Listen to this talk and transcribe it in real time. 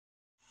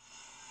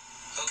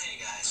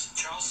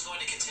also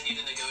going to continue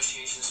the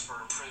negotiations for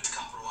improved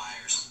copper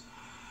wires.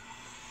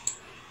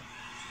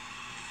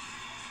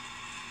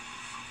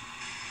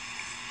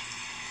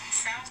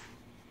 Sounds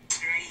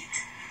great.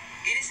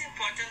 It is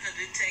important that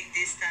we take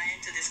this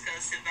time to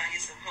discuss the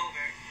values of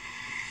Hover.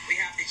 We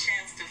have the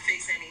chance to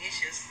fix any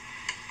issues.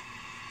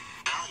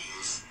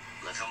 Values?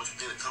 Like how much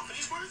we think the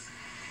company's worth?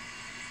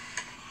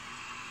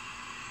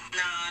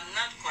 No,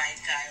 not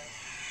quite, Kyle.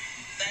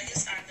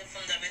 Values are the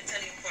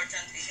fundamentally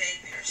important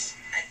behaviors,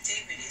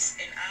 activities,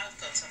 and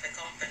outcomes of a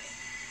company.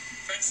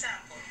 For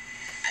example,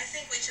 I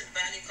think we should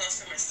value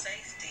customer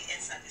safety and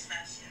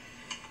satisfaction.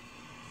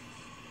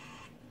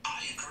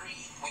 I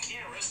agree. We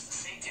can't risk the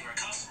safety of our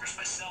customers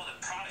by selling a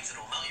product that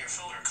will melt your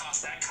phone or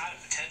cause that kind of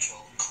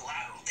potential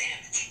collateral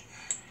damage.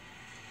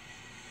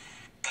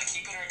 By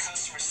keeping our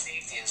customer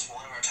safety as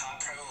one of our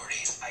top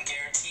priorities, I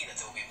guarantee that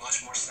they'll be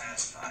much more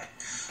satisfied.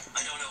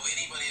 I don't know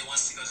anybody that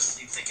wants to go to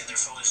sleep thinking their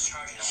phone is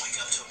charging and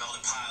wake up to a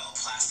melted pile of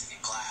plastic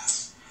and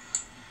glass.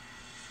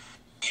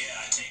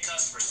 Yeah, I take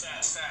customer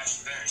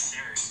satisfaction very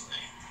seriously,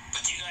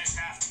 but you guys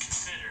have to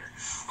consider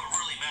what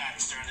really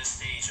matters during this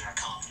stage in our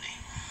company.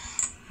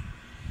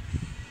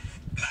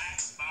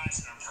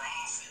 Maximizing our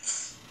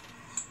profits.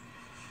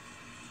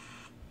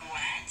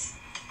 What?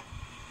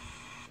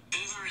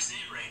 Uber is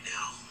it right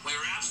now. We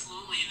are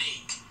absolutely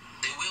unique.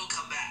 They will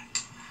come back.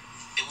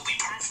 It will be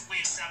perfectly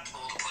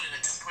acceptable to put in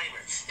a disclaimer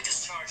and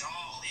discharge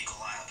all legal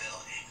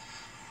liability.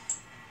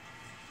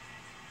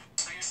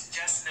 So you're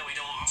suggesting that we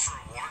don't offer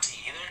a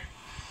warranty either?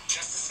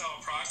 Just to sell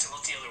a product and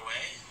look the other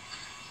way?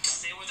 To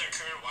stay with our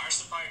current wire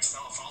supplier and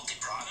sell a faulty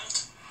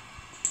product?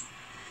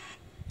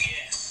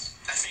 Yes,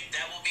 I think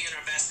that will be in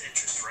our best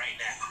interest right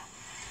now.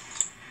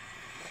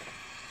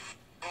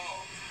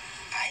 Oh,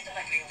 I don't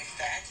agree with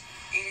that.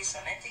 It is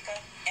unethical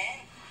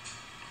and...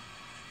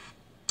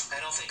 I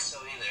don't think so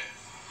either.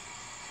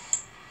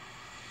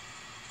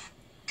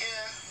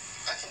 Yeah,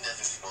 I can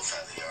definitely see both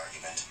sides of the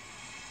argument.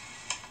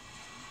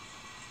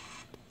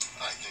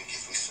 I think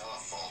if we sell a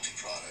faulty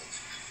product,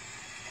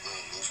 we're going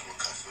to lose more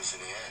customers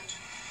in the end.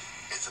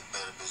 It's a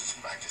better business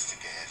practice to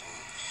get and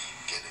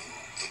getting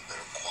a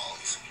better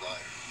quality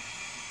supplier.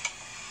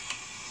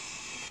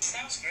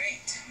 Sounds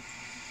great.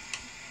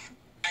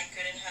 I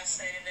couldn't have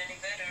said it any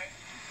better.